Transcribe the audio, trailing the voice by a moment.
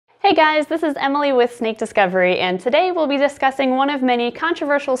Hey guys, this is Emily with Snake Discovery, and today we'll be discussing one of many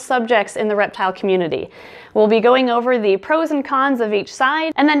controversial subjects in the reptile community. We'll be going over the pros and cons of each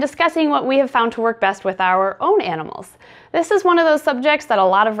side, and then discussing what we have found to work best with our own animals. This is one of those subjects that a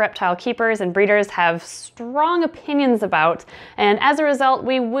lot of reptile keepers and breeders have strong opinions about, and as a result,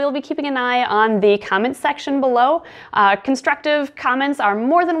 we will be keeping an eye on the comments section below. Constructive comments are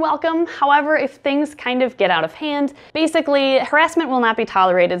more than welcome. However, if things kind of get out of hand, basically harassment will not be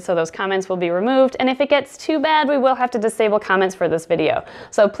tolerated, so those comments will be removed, and if it gets too bad, we will have to disable comments for this video.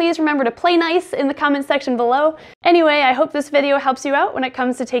 So please remember to play nice in the comments section below. Anyway, I hope this video helps you out when it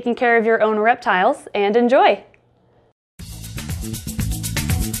comes to taking care of your own reptiles, and enjoy!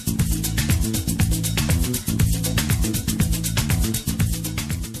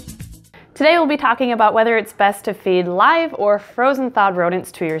 Today we'll be talking about whether it's best to feed live or frozen thawed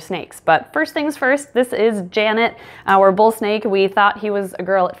rodents to your snakes. But first things first, this is Janet, our bull snake. We thought he was a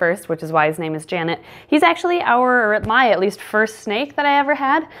girl at first, which is why his name is Janet. He's actually my at least first snake that I ever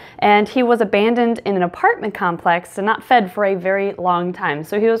had, and he was abandoned in an apartment complex and not fed for a very long time.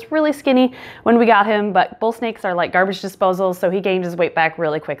 So he was really skinny when we got him, but bull snakes are like garbage disposals, so he gained his weight back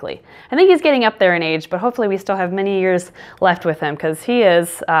really quickly. I think he's getting up there in age, but hopefully we still have many years left with him because he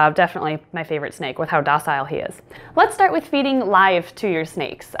is definitely my favorite snake with how docile he is. Let's start with feeding live to your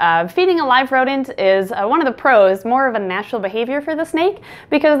snakes. Feeding a live rodent is one of the pros, more of a natural behavior for the snake,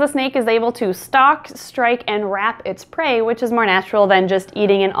 because the snake is able to stalk, strike, and wrap its prey, which is more natural than just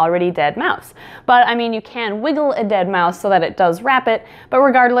eating an already dead mouse. But I mean, you can wiggle a dead mouse so that it does wrap it, but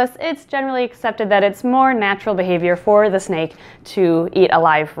regardless, it's generally accepted that it's more natural behavior for the snake to eat a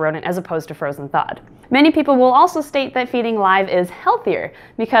live rodent as opposed to frozen thawed. Many people will also state that feeding live is healthier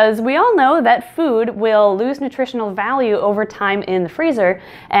because we all know that food will lose nutritional value over time in the freezer,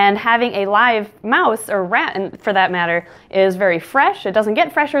 and having a live mouse or rat, for that matter, is very fresh. It doesn't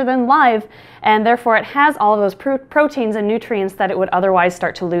get fresher than live, and therefore it has all of those proteins and nutrients that it would otherwise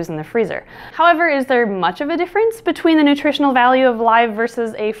start to lose in the freezer. However, is there much of a difference between the nutritional value of live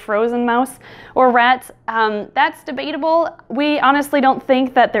versus a frozen mouse or rat? That's debatable. We honestly don't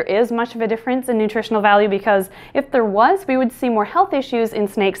think that there is much of a difference in nutritional value, because if there was, we would see more health issues in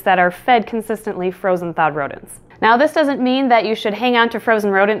snakes that are fed consistently frozen thawed rodents. Now, this doesn't mean that you should hang on to frozen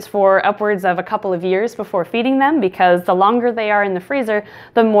rodents for upwards of a couple of years before feeding them, because the longer they are in the freezer,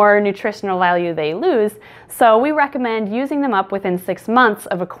 the more nutritional value they lose. So we recommend using them up within 6 months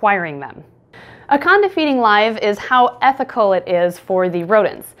of acquiring them. A con to feeding live is how ethical it is for the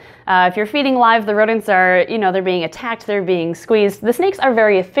rodents. If you're feeding live, the rodents are, they're being attacked, they're being squeezed. The snakes are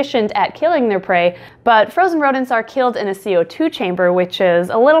very efficient at killing their prey, but frozen rodents are killed in a CO2 chamber, which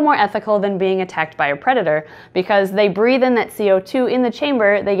is a little more ethical than being attacked by a predator, because they breathe in that CO2 in the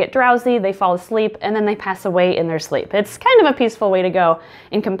chamber, they get drowsy, they fall asleep, and then they pass away in their sleep. It's kind of a peaceful way to go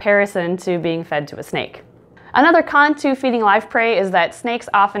in comparison to being fed to a snake. Another con to feeding live prey is that snakes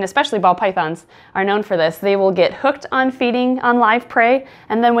often, especially ball pythons, are known for this. They will get hooked on feeding on live prey,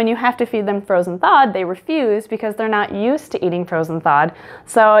 and then when you have to feed them frozen thawed, they refuse because they're not used to eating frozen thawed.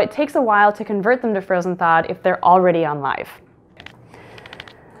 So it takes a while to convert them to frozen thawed if they're already on live.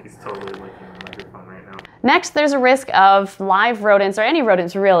 He's totally licking the microphone right now. Next, there's a risk of live rodents, or any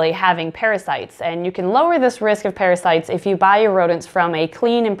rodents really, having parasites, and you can lower this risk of parasites if you buy your rodents from a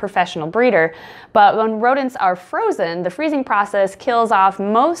clean and professional breeder. But when rodents are frozen, the freezing process kills off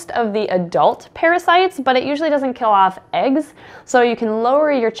most of the adult parasites, but it usually doesn't kill off eggs, so you can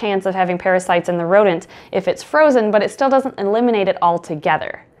lower your chance of having parasites in the rodent if it's frozen, but it still doesn't eliminate it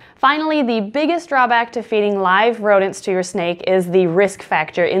altogether. Finally, the biggest drawback to feeding live rodents to your snake is the risk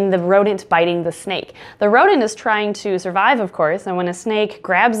factor in the rodent biting the snake. The rodent is trying to survive, of course, and when a snake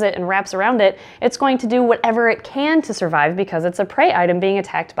grabs it and wraps around it, it's going to do whatever it can to survive because it's a prey item being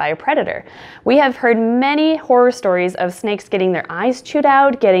attacked by a predator. We have heard many horror stories of snakes getting their eyes chewed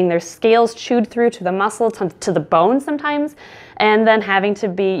out, getting their scales chewed through to the muscle, to the bone sometimes, and then having to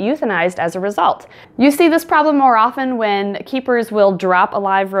be euthanized as a result. You see this problem more often when keepers will drop a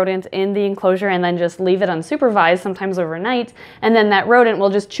live rodent in the enclosure and then just leave it unsupervised, sometimes overnight, and then that rodent will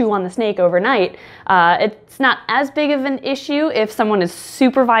just chew on the snake overnight. It's not as big of an issue if someone is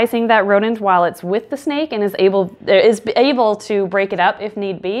supervising that rodent while it's with the snake and is able to break it up if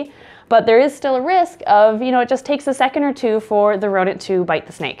need be, but there is still a risk of, it just takes a second or two for the rodent to bite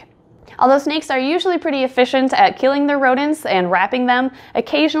the snake. Although snakes are usually pretty efficient at killing their rodents and wrapping them,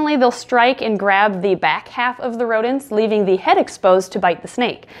 occasionally they'll strike and grab the back half of the rodents, leaving the head exposed to bite the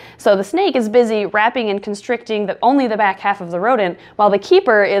snake. So the snake is busy wrapping and constricting only the back half of the rodent, while the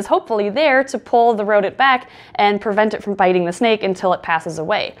keeper is hopefully there to pull the rodent back and prevent it from biting the snake until it passes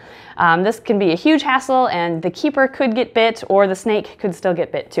away. This can be a huge hassle, and the keeper could get bit, or the snake could still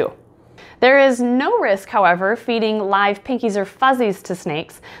get bit too. There is no risk, however, feeding live pinkies or fuzzies to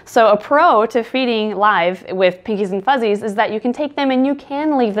snakes. So a pro to feeding live with pinkies and fuzzies is that you can take them and you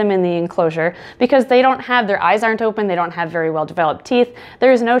can leave them in the enclosure because their eyes aren't open, they don't have very well developed teeth.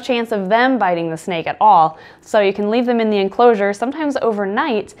 There is no chance of them biting the snake at all. So you can leave them in the enclosure, sometimes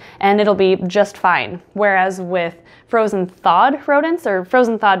overnight, and it'll be just fine. Whereas with frozen thawed rodents or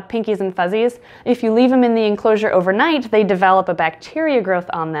frozen thawed pinkies and fuzzies, if you leave them in the enclosure overnight, they develop a bacteria growth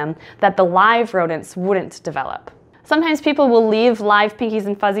on them that the live rodents wouldn't develop. Sometimes people will leave live pinkies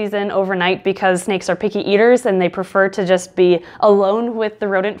and fuzzies in overnight because snakes are picky eaters and they prefer to just be alone with the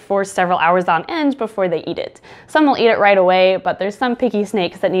rodent for several hours on end before they eat it. Some will eat it right away, but there's some picky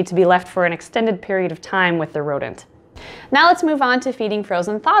snakes that need to be left for an extended period of time with the rodent. Now let's move on to feeding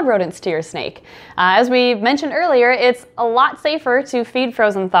frozen thawed rodents to your snake. As we mentioned earlier, it's a lot safer to feed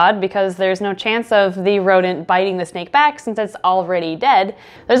frozen thawed because there's no chance of the rodent biting the snake back since it's already dead.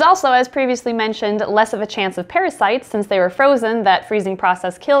 There's also, as previously mentioned, less of a chance of parasites since they were frozen. That freezing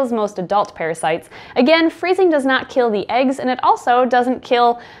process kills most adult parasites. Again, freezing does not kill the eggs, and it also doesn't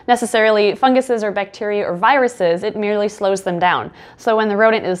kill necessarily funguses or bacteria or viruses. It merely slows them down. So when the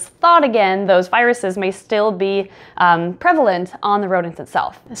rodent is thawed again, those viruses may still be prevalent on the rodent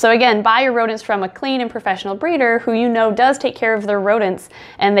itself. So again, buy your rodents from a clean and professional breeder who you know does take care of their rodents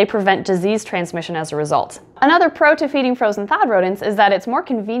and they prevent disease transmission as a result. Another pro to feeding frozen thawed rodents is that it's more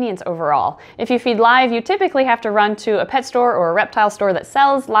convenient overall. If you feed live, you typically have to run to a pet store or a reptile store that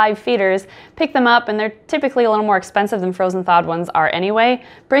sells live feeders, pick them up, and they're typically a little more expensive than frozen thawed ones are anyway.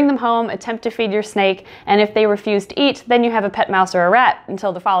 Bring them home, attempt to feed your snake, and if they refuse to eat, then you have a pet mouse or a rat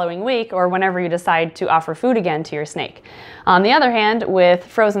until the following week or whenever you decide to offer food again to your snake. On the other hand, with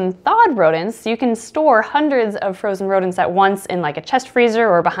frozen thawed rodents, you can store hundreds of frozen rodents at once in like a chest freezer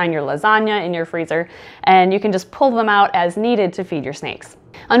or behind your lasagna in your freezer, and you can just pull them out as needed to feed your snakes.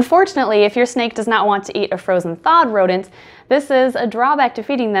 Unfortunately, if your snake does not want to eat a frozen thawed rodent, this is a drawback to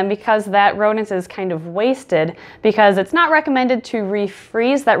feeding them because that rodent is kind of wasted because it's not recommended to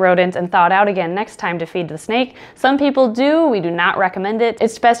refreeze that rodent and thaw it out again next time to feed the snake. Some people do, we do not recommend it.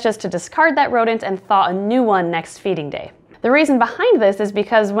 It's best just to discard that rodent and thaw a new one next feeding day. The reason behind this is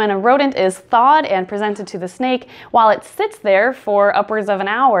because when a rodent is thawed and presented to the snake, while it sits there for upwards of an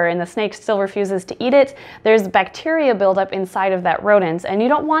hour and the snake still refuses to eat it, there's bacteria buildup inside of that rodent, and you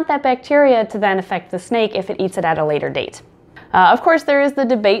don't want that bacteria to then affect the snake if it eats it at a later date. Of course, there is the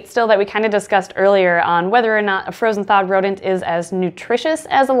debate still that we kind of discussed earlier on whether or not a frozen thawed rodent is as nutritious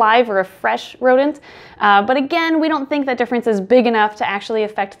as a live or a fresh rodent. But again, we don't think that difference is big enough to actually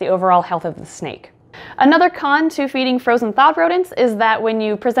affect the overall health of the snake. Another con to feeding frozen thawed rodents is that when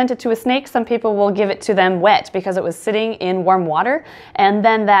you present it to a snake, some people will give it to them wet because it was sitting in warm water, and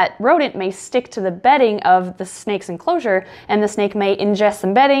then that rodent may stick to the bedding of the snake's enclosure, and the snake may ingest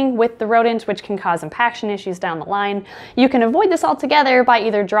some bedding with the rodent, which can cause impaction issues down the line. You can avoid this altogether by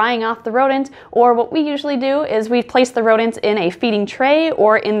either drying off the rodent, or what we usually do is we place the rodent in a feeding tray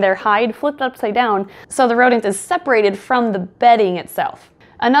or in their hide flipped upside down, so the rodent is separated from the bedding itself.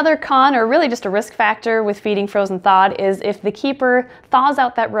 Another con, or really just a risk factor with feeding frozen thawed, is if the keeper thaws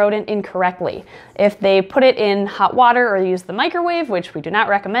out that rodent incorrectly. If they put it in hot water or use the microwave, which we do not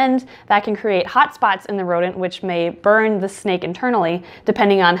recommend, that can create hot spots in the rodent which may burn the snake internally,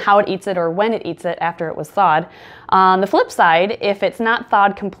 depending on how it eats it or when it eats it after it was thawed. On the flip side, if it's not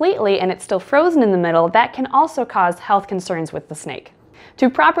thawed completely and it's still frozen in the middle, that can also cause health concerns with the snake. To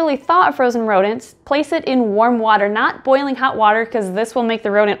properly thaw a frozen rodent, place it in warm water, not boiling hot water, because this will make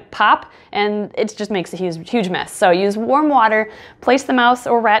the rodent pop and it just makes a huge mess. So use warm water, place the mouse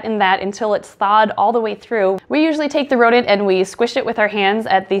or rat in that until it's thawed all the way through. We usually take the rodent and we squish it with our hands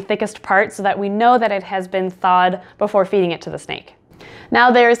at the thickest part so that we know that it has been thawed before feeding it to the snake. Now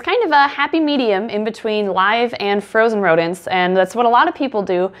there's kind of a happy medium in between live and frozen rodents, and that's what a lot of people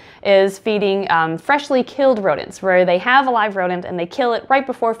do, is feeding freshly killed rodents, where they have a live rodent and they kill it right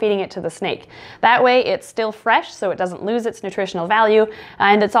before feeding it to the snake. That way it's still fresh, so it doesn't lose its nutritional value,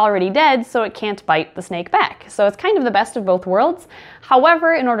 and it's already dead, so it can't bite the snake back. So it's kind of the best of both worlds.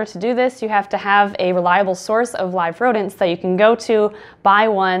 However, in order to do this, you have to have a reliable source of live rodents that you can go to, buy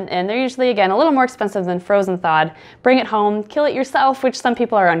one, and they're usually, again, a little more expensive than frozen thawed. Bring it home, kill it yourself, which some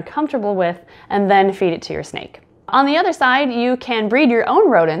people are uncomfortable with, and then feed it to your snake. On the other side, you can breed your own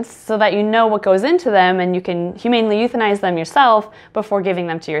rodents so that you know what goes into them and you can humanely euthanize them yourself before giving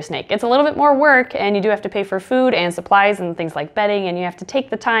them to your snake. It's a little bit more work and you do have to pay for food and supplies and things like bedding, and you have to take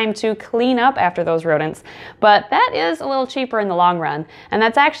the time to clean up after those rodents. But that is a little cheaper in the long run, and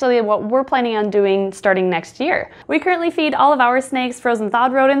that's actually what we're planning on doing starting next year. We currently feed all of our snakes frozen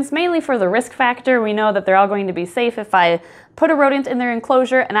thawed rodents, mainly for the risk factor. We know that they're all going to be safe if I put a rodent in their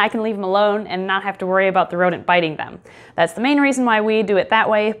enclosure and I can leave them alone and not have to worry about the rodent biting them. That's the main reason why we do it that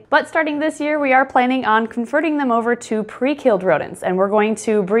way. But starting this year, we are planning on converting them over to pre-killed rodents, and we're going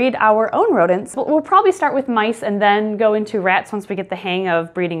to breed our own rodents. We'll probably start with mice and then go into rats once we get the hang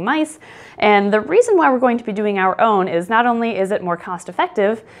of breeding mice. And the reason why we're going to be doing our own is not only is it more cost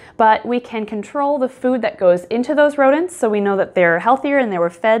effective, but we can control the food that goes into those rodents, so we know that they're healthier and they were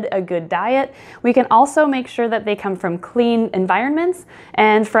fed a good diet. We can also make sure that they come from clean environments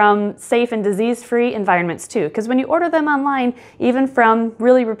and from safe and disease-free environments too. Because when you order them online, even from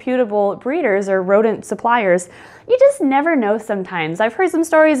really reputable breeders or rodent suppliers, you just never know sometimes. I've heard some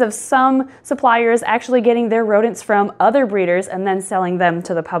stories of some suppliers actually getting their rodents from other breeders and then selling them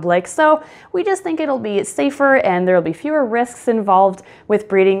to the public. So we just think it'll be safer and there'll be fewer risks involved with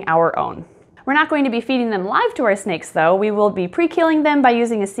breeding our own. We're not going to be feeding them live to our snakes though. We will be pre-killing them by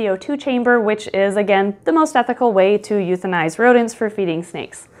using a CO2 chamber, which is again the most ethical way to euthanize rodents for feeding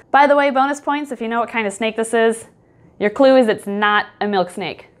snakes. By the way, bonus points if you know what kind of snake this is. Your clue is it's not a milk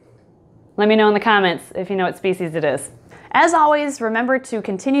snake. Let me know in the comments if you know what species it is. As always, remember to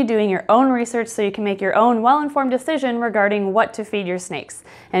continue doing your own research so you can make your own well-informed decision regarding what to feed your snakes.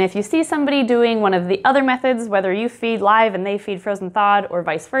 And if you see somebody doing one of the other methods, whether you feed live and they feed frozen thawed or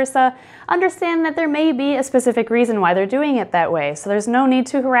vice versa, understand that there may be a specific reason why they're doing it that way. So there's no need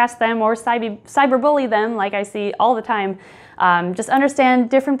to harass them or cyberbully them like I see all the time. Just understand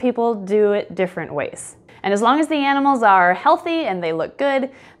different people do it different ways. And as long as the animals are healthy and they look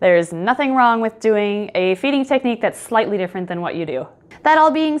good, there's nothing wrong with doing a feeding technique that's slightly different than what you do. That all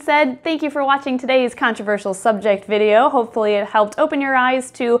being said, thank you for watching today's controversial subject video. Hopefully it helped open your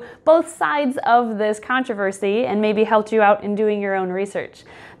eyes to both sides of this controversy and maybe helped you out in doing your own research.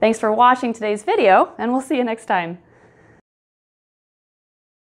 Thanks for watching today's video, and we'll see you next time.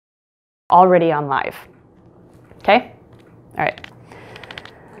 Already on live. Okay? All right.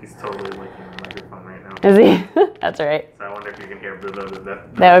 He's totally licking the microphone right now. Is he? That's all right. So I wonder if you can hear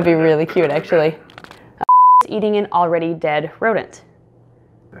that. That would be really cute, actually. Eating an already dead rodent.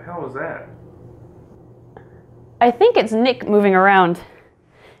 The hell was that? I think it's Nick moving around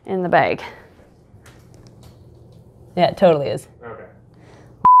in the bag. Yeah, it totally is. Okay.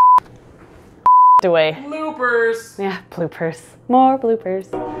 Away. Bloopers! Yeah, bloopers. More bloopers.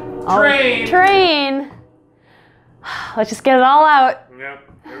 Train! Train! Let's just get it all out.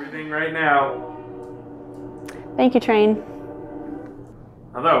 Yep, everything right now. Thank you, train.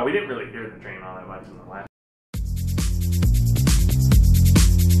 Although, we didn't really hear the train all that much in the last.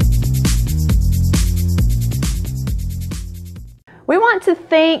 We want to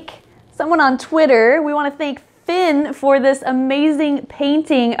thank someone on Twitter. We want to thank Finn for this amazing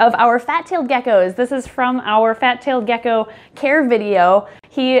painting of our fat-tailed geckos. This is from our fat-tailed gecko care video.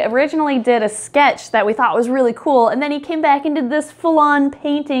 He originally did a sketch that we thought was really cool, and then he came back and did this full-on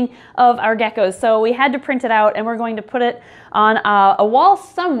painting of our geckos. So we had to print it out, and we're going to put it on a wall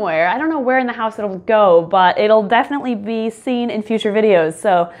somewhere. I don't know where in the house it'll go, but it'll definitely be seen in future videos.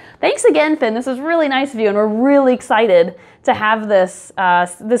 So thanks again, Finn. This was really nice of you, and we're really excited to have this,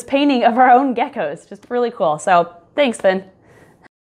 this painting of our own geckos. Just really cool. So thanks, Finn.